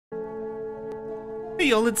Hey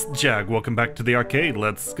y'all, it's Jag. Welcome back to the arcade.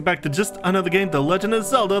 Let's get back to just another game, The Legend of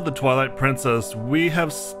Zelda: The Twilight Princess. We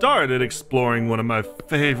have started exploring one of my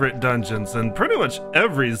favorite dungeons in pretty much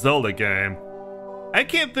every Zelda game. I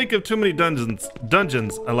can't think of too many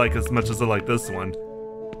dungeons I like as much as I like this one.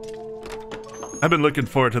 I've been looking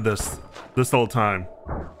forward to this whole time.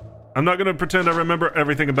 I'm not gonna pretend I remember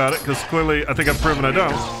everything about it, because clearly I think I've proven I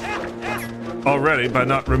don't already by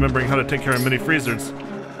not remembering how to take care of mini freezers.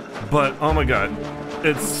 But oh my god,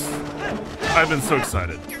 I've been so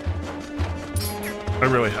excited. I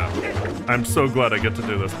really have. I'm so glad I get to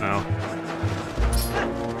do this now.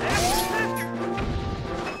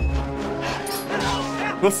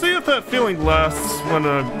 We'll see if that feeling lasts when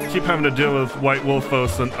I keep having to deal with White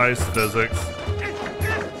Wolfos and ice physics.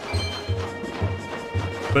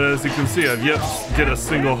 But as you can see, I've yet to get a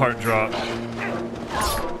single heart drop.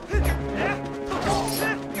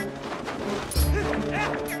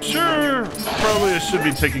 Sure, probably I should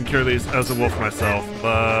be taking care of these as a wolf myself,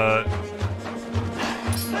 but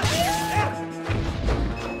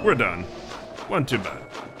we're done. Wasn't too bad.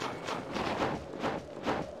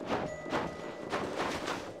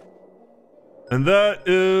 And that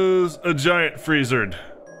is a giant freezered.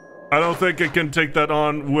 I don't think I can take that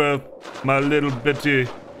on with my little bitty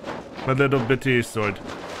sword.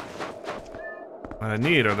 What I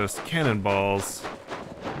need are those cannonballs.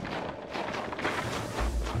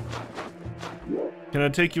 Can I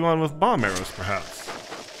take you on with bomb arrows, perhaps?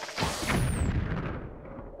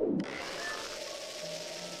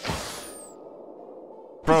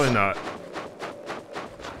 Probably not.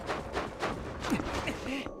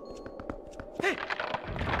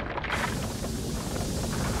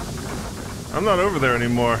 I'm not over there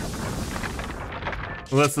anymore.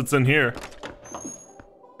 Unless it's in here.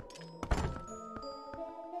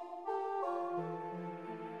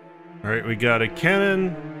 Alright, we got a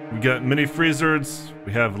cannon. We got mini freezers.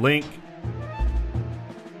 We have Link.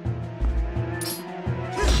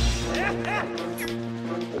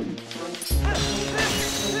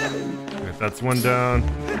 Alright, that's one down.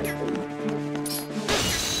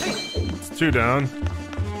 It's two down.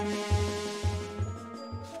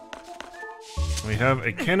 We have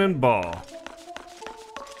a cannonball.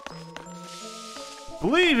 I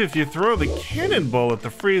believe if you throw the cannonball at the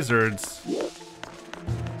freezers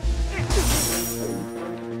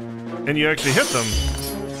and you actually hit them,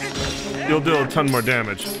 you'll do a ton more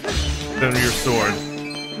damage than your sword.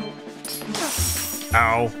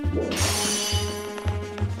 Ow.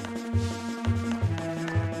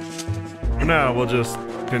 For now, we'll just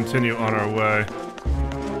continue on our way.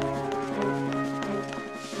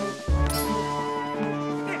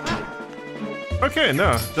 Okay,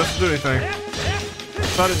 no, doesn't do anything.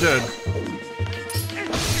 Thought it did.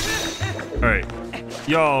 Alright,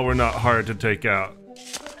 y'all were not hard to take out.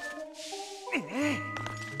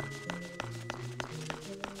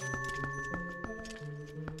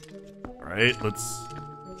 Alright, let's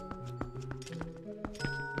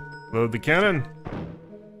load the cannon.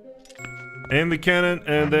 Aim the cannon,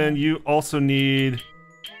 and then you also need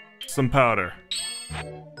some powder.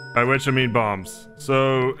 By which I mean bombs.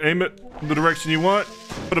 So aim it the direction you want,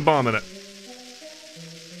 put a bomb in it.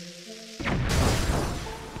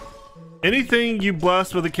 Anything you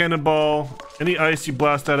blast with a cannonball, any ice you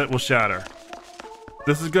blast at it will shatter.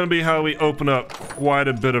 This is gonna be how we open up quite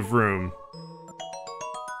a bit of room.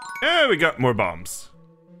 And we got more bombs.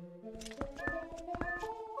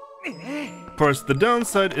 Of course, the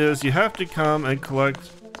downside is you have to come and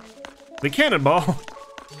collect the cannonball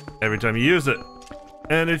every time you use it.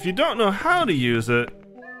 And if you don't know how to use it,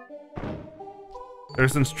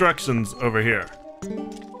 there's instructions over here.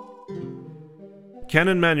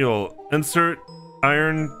 Cannon manual. Insert,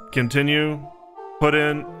 iron, continue, put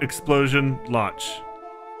in, explosion, launch.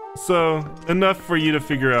 So, enough for you to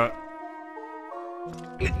figure out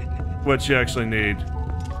what you actually need.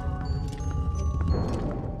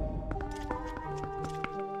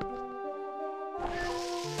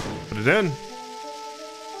 Put it in.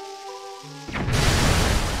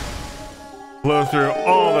 Blow through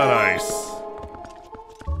all that ice.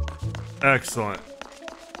 Excellent.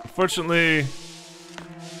 Unfortunately,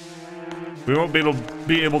 we won't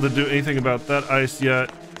be able to do anything about that ice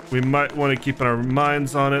yet. We might want to keep our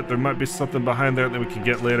minds on it. There might be something behind there that we can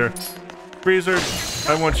get later. Freezer,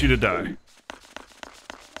 I want you to die.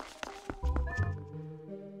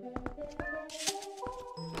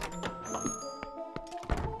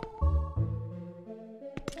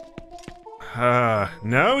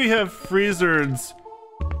 Now we have freezers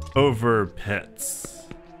over pits.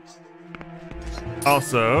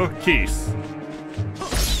 Also, keys.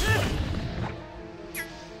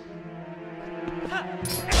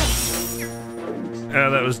 Yeah,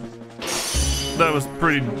 that was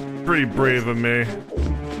pretty brave of me.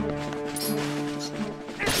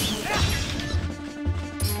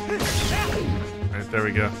 Alright, there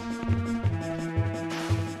we go.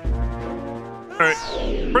 Alright,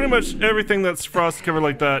 pretty much everything that's frost covered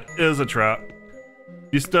like that is a trap.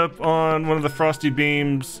 You step on one of the frosty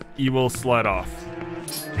beams, you will slide off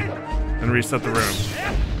and reset the room.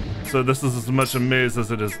 So this is as much a maze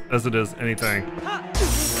as it is anything.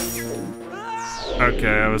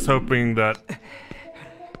 Okay, I was hoping that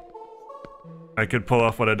I could pull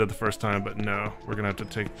off what I did the first time, but no, we're gonna have to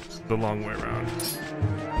take the long way around.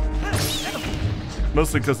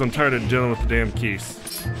 Mostly because I'm tired of dealing with the damn keys.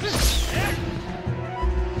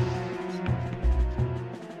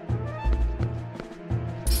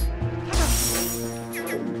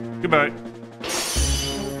 Goodbye.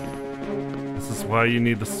 This is why you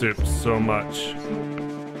need the soup so much.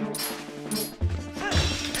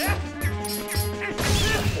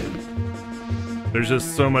 There's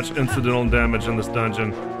just so much incidental damage in this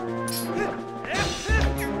dungeon.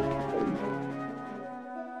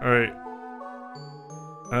 Alright.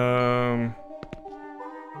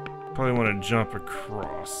 Probably want to jump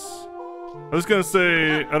across. I was gonna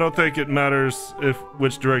say, I don't think it matters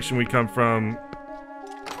which direction we come from.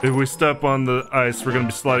 If we step on the ice, we're gonna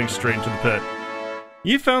be sliding straight into the pit.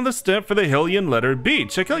 You found the stamp for the Hylian letter B.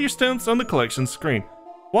 Check out your stamps on the collection screen.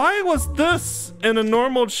 Why was this in a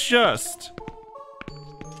normal chest?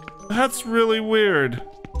 That's really weird.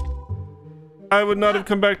 I would not have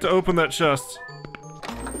come back to open that chest.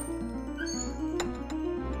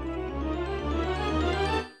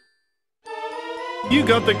 You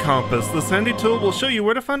got the compass. This handy tool will show you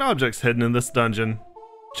where to find objects hidden in this dungeon.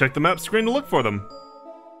 Check the map screen to look for them.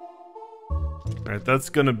 Alright, that's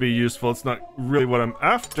gonna be useful. It's not really what I'm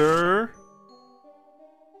after.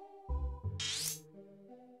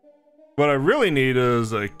 What I really need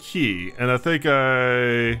is a key, and I think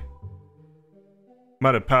I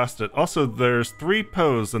might have passed it. Also, there's 3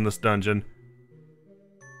 Poes in this dungeon.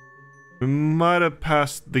 We might have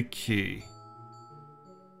passed the key.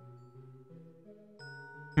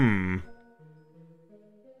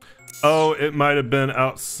 Oh, it might have been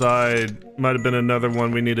outside. Might have been another one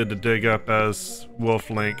we needed to dig up as Wolf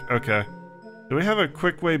Link. Okay. Do we have a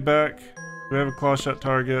quick way back? Do we have a claw shot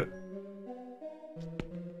target?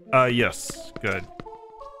 Yes. Good.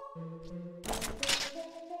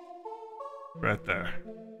 Right there.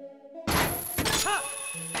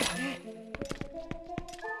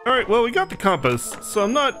 Alright, well, we got the compass, so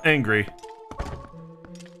I'm not angry.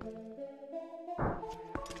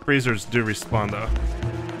 Freezers do respawn, though.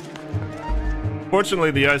 Fortunately,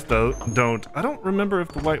 the ice don't. I don't remember if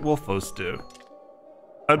the white wolfos do.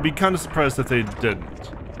 I'd be kind of surprised if they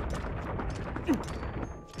didn't.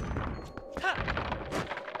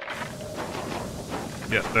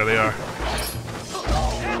 Yeah, there they are.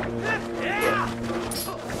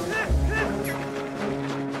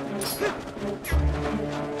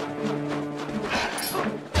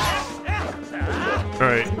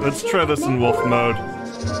 Alright, let's try this in wolf mode.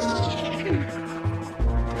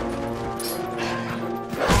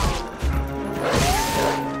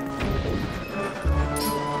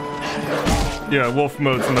 Yeah, wolf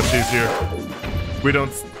mode's much easier. We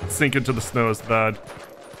don't sink into the snow as bad.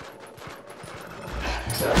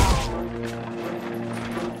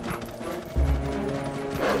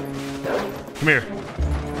 Come here.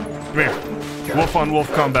 Come here. Wolf on wolf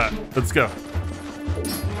combat. Let's go.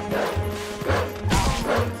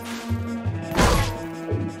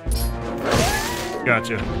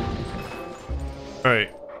 Gotcha.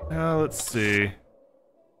 Alright. Now let's see.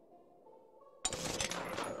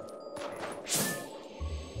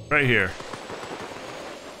 Right here.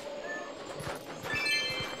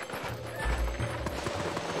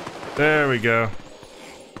 There we go.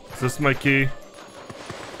 Is this my key?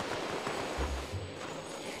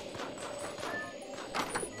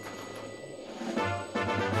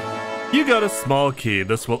 You got a small key.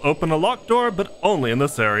 This will open a locked door, but only in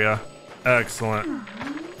this area. Excellent.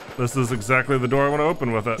 This is exactly the door I want to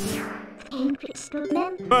open with it.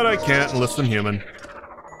 But I can't unless I'm human.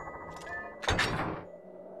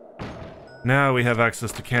 Now we have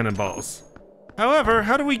access to cannonballs. However,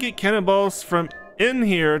 how do we get cannonballs from in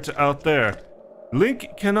here to out there?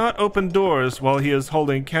 Link cannot open doors while he is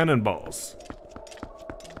holding cannonballs.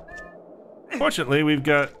 Fortunately, we've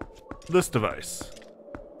got this device.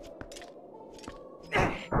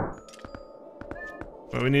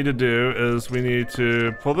 What we need to do is we need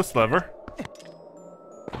to pull this lever,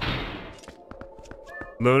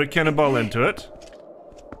 load a cannonball into it,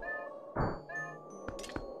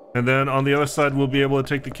 and then on the other side we'll be able to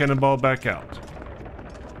take the cannonball back out.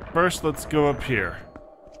 First, let's go up here.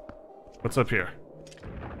 What's up here?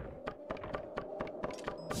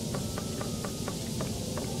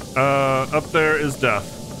 Up there is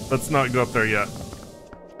death. Let's not go up there yet.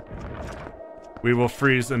 We will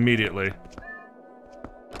freeze immediately.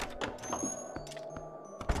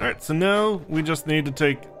 Alright, so now we just need to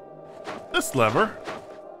take this lever,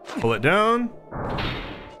 pull it down,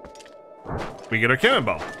 we get our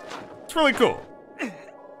cannonball. It's really cool.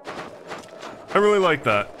 I really like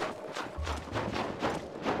that.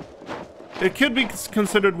 It could be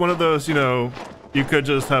considered one of those, you know, you could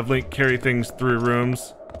just have Link carry things through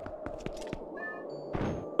rooms.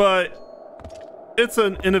 But it's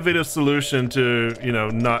an innovative solution to, you know,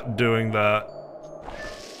 not doing that.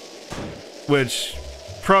 Which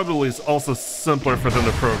probably is also simpler for them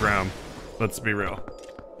to program. Let's be real.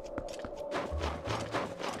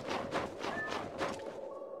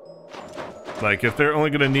 Like, if they're only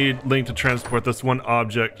gonna need Link to transport this one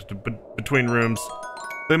object between rooms,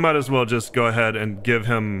 they might as well just go ahead and give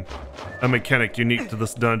him a mechanic unique to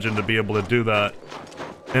this dungeon to be able to do that.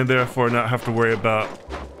 And therefore not have to worry about,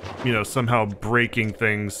 you know, somehow breaking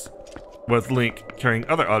things with Link carrying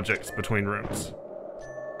other objects between rooms.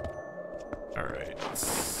 Alright,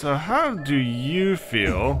 so how do you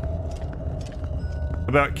feel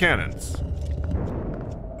about cannons?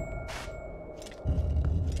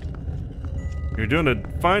 You're doing a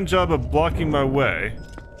fine job of blocking my way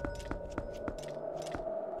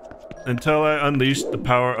until I unleash the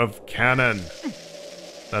power of cannon.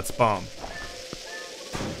 That's bomb.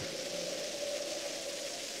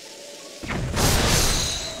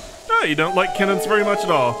 Oh, you don't like cannons very much at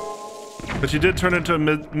all. But you did turn into a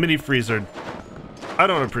mini freezer. I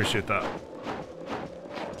don't appreciate that.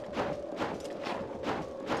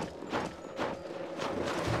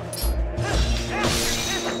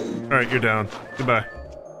 Alright, you're down. Goodbye.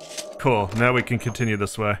 Cool, now we can continue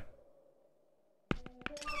this way.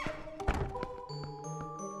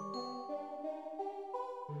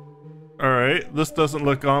 Alright, this doesn't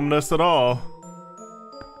look ominous at all.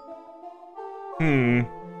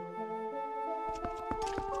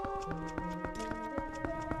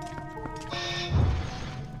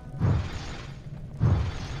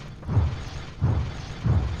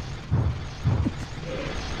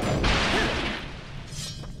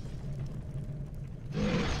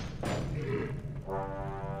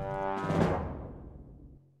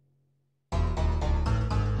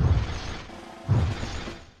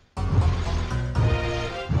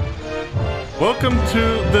 Welcome to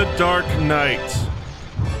the Dark Knight.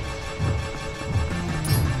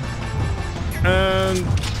 And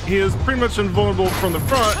he is pretty much invulnerable from the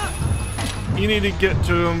front. You need to get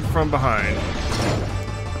to him from behind.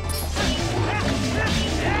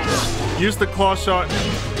 Use the claw shot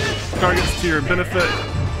targets to your benefit.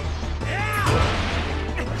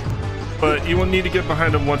 But you will need to get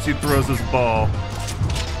behind him once he throws his ball.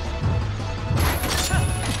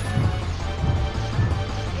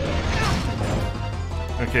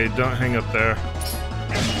 Okay, don't hang up there.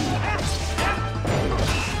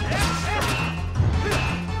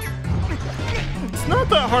 It's not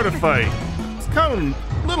that hard to fight. It's kind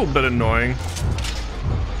of a little bit annoying.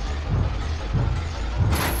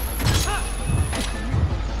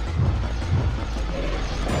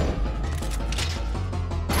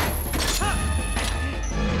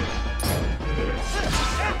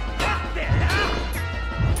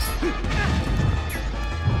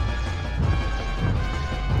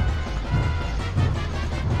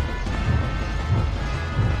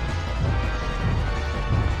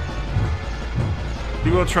 He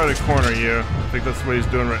will try to corner you. I think that's what he's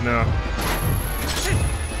doing right now.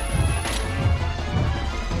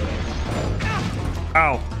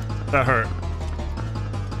 Ow! That hurt.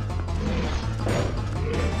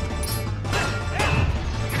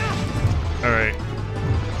 Alright.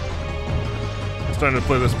 I'm starting to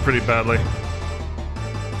play this pretty badly.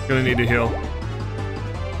 Gonna need to heal.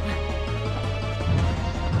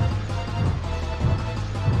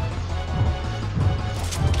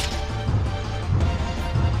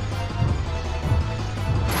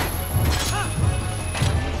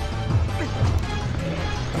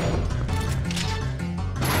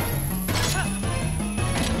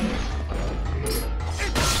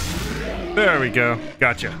 There we go.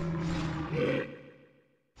 Gotcha.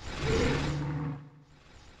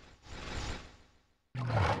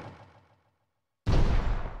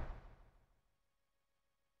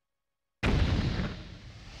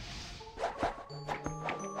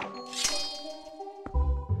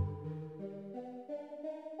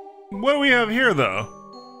 What do we have here, though?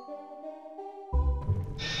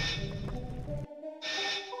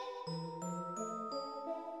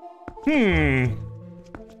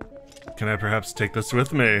 Can I perhaps take this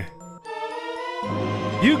with me?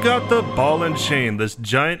 You got the ball and chain. This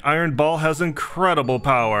giant iron ball has incredible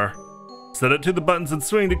power. Set it to the buttons and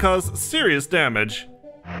swing to cause serious damage.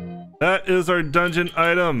 That is our dungeon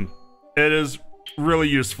item. It is really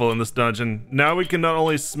useful in this dungeon. Now we can not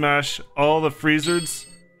only smash all the freezers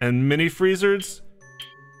and mini freezers,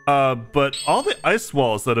 but all the ice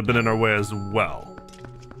walls that have been in our way as well.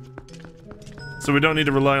 So we don't need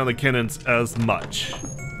to rely on the cannons as much.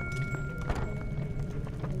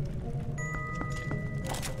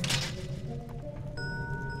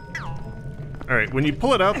 Alright, when you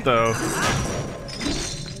pull it out though,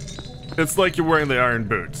 it's like you're wearing the iron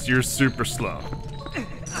boots. You're super slow.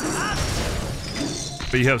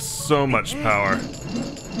 But you have so much power.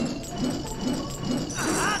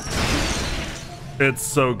 It's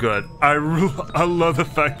so good. I love the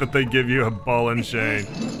fact that they give you a ball and chain.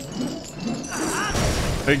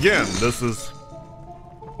 Again, this is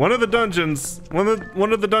one of the dungeons, one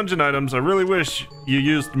of the dungeon items I really wish you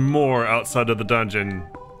used more outside of the dungeon.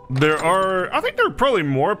 I think there are probably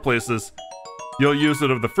more places you'll use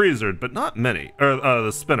it of the freezer, but not many. Or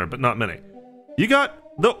the spinner, but not many. You got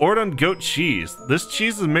the Ordon goat cheese. This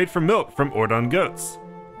cheese is made from milk from Ordon goats.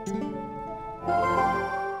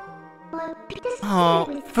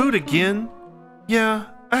 Oh, food again? Yeah,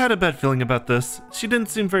 I had a bad feeling about this. She didn't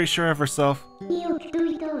seem very sure of herself.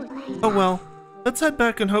 Oh well, let's head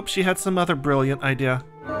back and hope she had some other brilliant idea.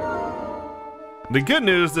 The good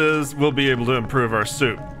news is we'll be able to improve our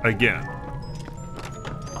soup again.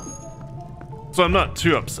 So I'm not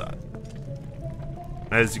too upset.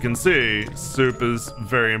 As you can see, soup is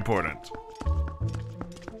very important.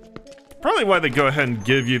 Probably why they go ahead and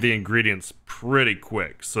give you the ingredients pretty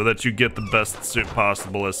quick, so that you get the best soup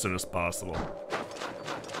possible as soon as possible.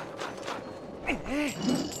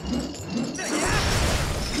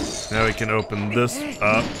 Now we can open this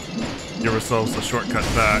up, give ourselves a shortcut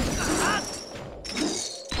back.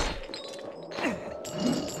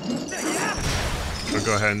 We'll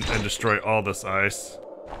go ahead and destroy all this ice.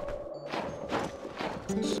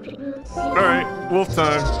 Alright, wolf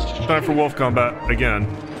time. Time for wolf combat again.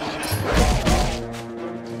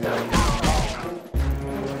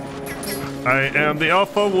 I am the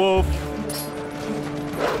alpha wolf.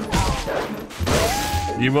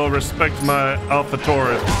 You will respect my alpha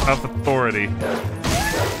authority.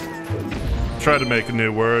 Try to make a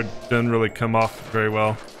new word. Didn't really come off very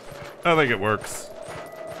well. I think it works.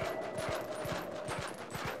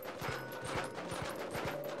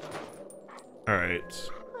 Alright.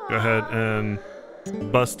 Go ahead and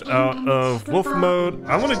bust out of wolf mode.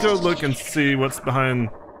 I want to go look and see what's behind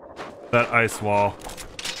that ice wall.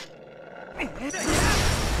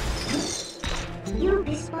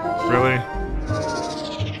 Really?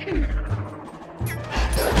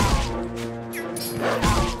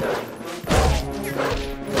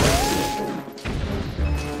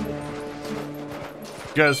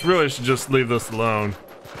 You guys really should just leave this alone.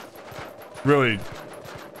 Really,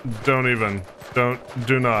 do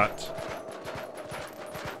not.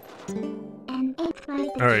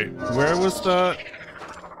 Alright, where was that?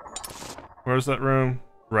 Where was that room?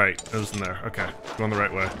 Right, it was in there. Okay, going the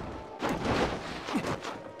right way.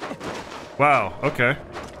 Wow, okay.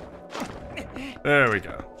 There we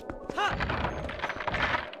go.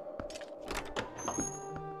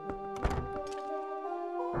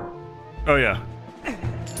 Oh yeah.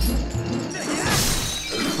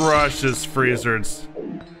 Crushes freezers.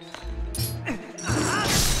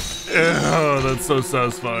 Oh, that's so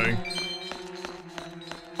satisfying.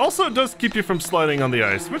 Also, it does keep you from sliding on the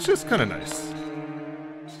ice, which is kind of nice.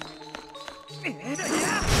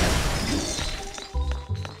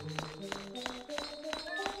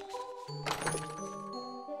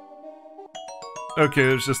 Okay,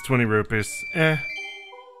 there's just 20 rupees. Eh.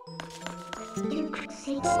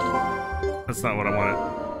 That's not what I wanted.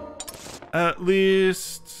 At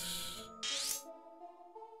least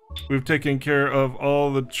we've taken care of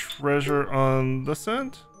all the treasure on this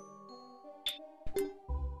end.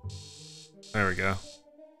 There we go.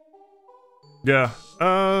 Yeah,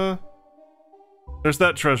 there's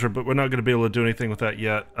that treasure, but we're not going to be able to do anything with that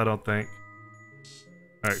yet, I don't think.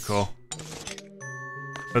 Alright, cool.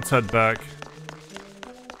 Let's head back.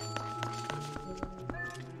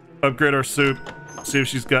 Upgrade our soup. See if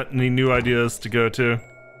she's got any new ideas to go to.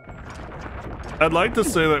 I'd like to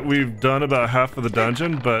say that we've done about half of the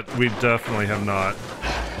dungeon, but we definitely have not.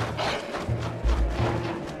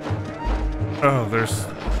 Oh, there's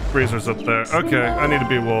freezers up there. Okay, I need to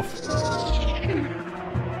be a wolf.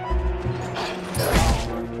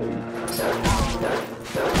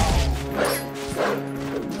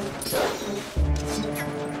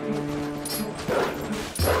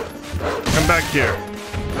 Come back here.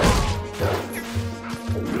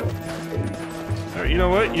 Alright, you know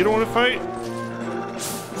what? You don't want to fight?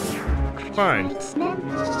 Fine.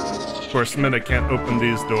 Of course, Minna can't open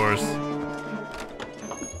these doors.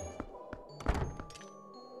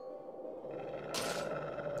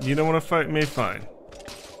 You don't want to fight me? Fine.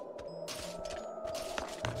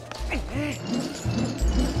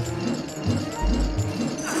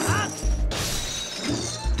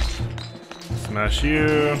 Smash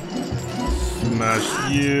you.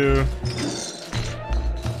 Smash you.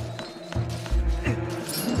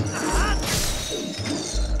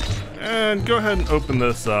 And go ahead and open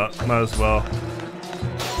this up. Might as well.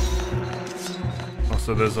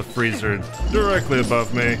 Also, there's a freezer directly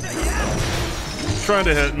above me. Trying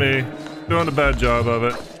to hit me. Doing a bad job of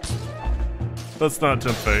it. Let's not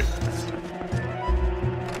tempt fate.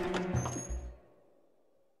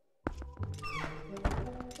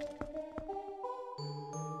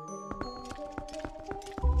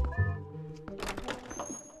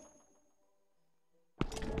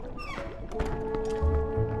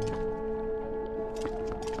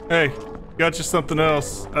 Hey, got you something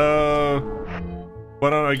else. Why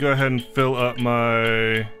don't I go ahead and fill up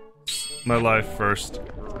my life first.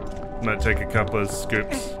 Might take a couple of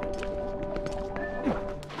scoops.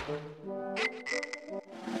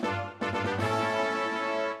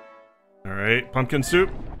 Alright, pumpkin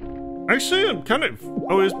soup. Actually, I'm kind of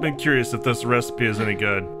always been curious if this recipe is any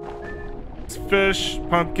good. It's fish,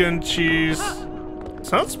 pumpkin, cheese.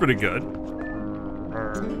 Sounds pretty good.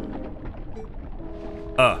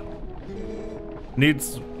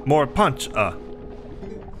 Needs more punch,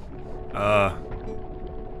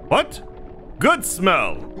 What? Good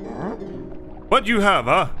smell! What you have,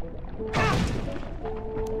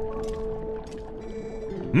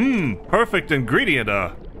 perfect ingredient,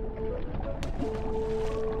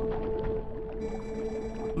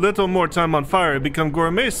 Little more time on fire, become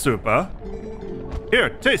gourmet soup, Here,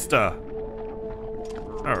 taste, Alright,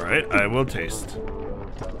 I will taste.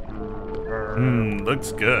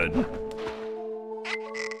 Looks good.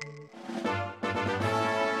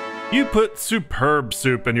 You put superb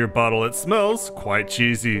soup in your bottle. It smells quite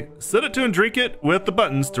cheesy. Set it to and drink it with the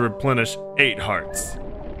buttons to replenish 8 hearts.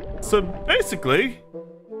 So basically,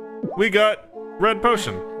 we got red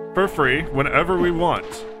potion for free whenever we want.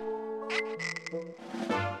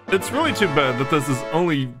 It's really too bad that this is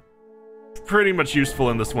only pretty much useful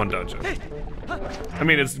in this one dungeon. I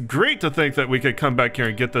mean, it's great to think that we could come back here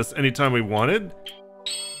and get this anytime we wanted.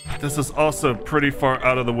 This is also pretty far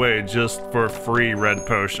out of the way just for free red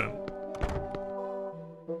potion.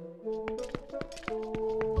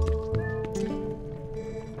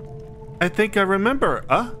 I think I remember,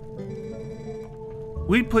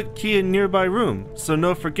 We put key in nearby room, so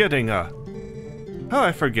no forgetting, How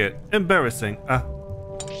I forget. Embarrassing,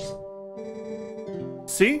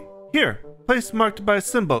 See? Here. Place marked by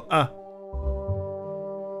symbol,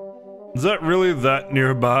 Is that really that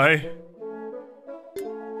nearby?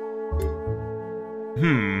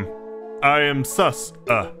 I am sus,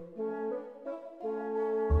 Alright,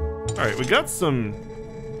 we got some...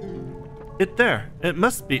 It there. It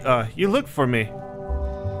must be, you look for me.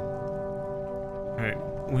 Alright,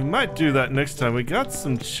 we might do that next time. We got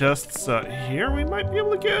some chests, here we might be able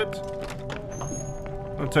to get.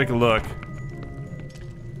 I'll take a look.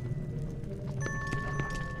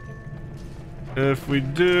 If we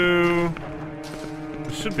do...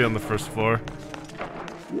 It should be on the first floor.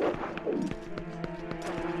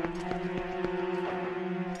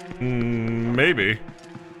 Maybe.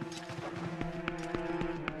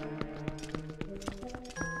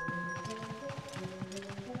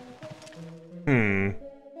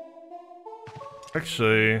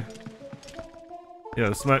 Actually,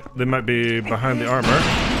 yeah, they might be behind the armor.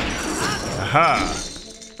 Aha!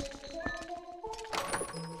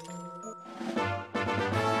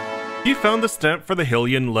 You found the stamp for the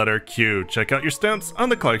Hylian letter Q. Check out your stamps on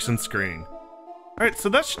the collection screen. Alright, so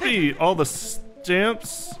that should be all the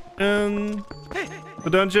stamps in the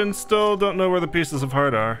dungeon. Still don't know where the pieces of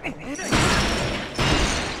heart are.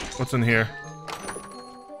 What's in here?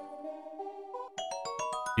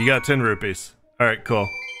 You got 10 rupees. Alright, cool.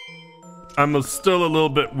 I'm still a little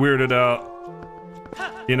bit weirded out,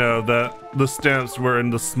 you know, that the stamps were in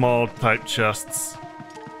the small type chests.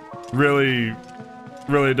 Really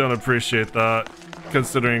don't appreciate that,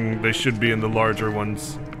 considering they should be in the larger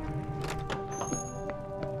ones.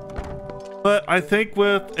 But I think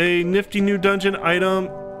with a nifty new dungeon item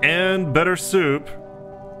and better soup,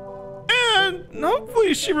 and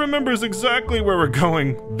hopefully she remembers exactly where we're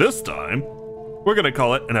going this time, we're gonna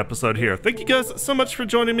call it an episode here. Thank you guys so much for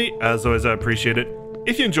joining me. As always, I appreciate it.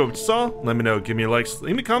 If you enjoyed what you saw, let me know, give me likes,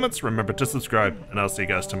 leave me comments, remember to subscribe, and I'll see you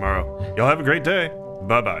guys tomorrow. Y'all have a great day.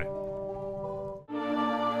 Bye-bye.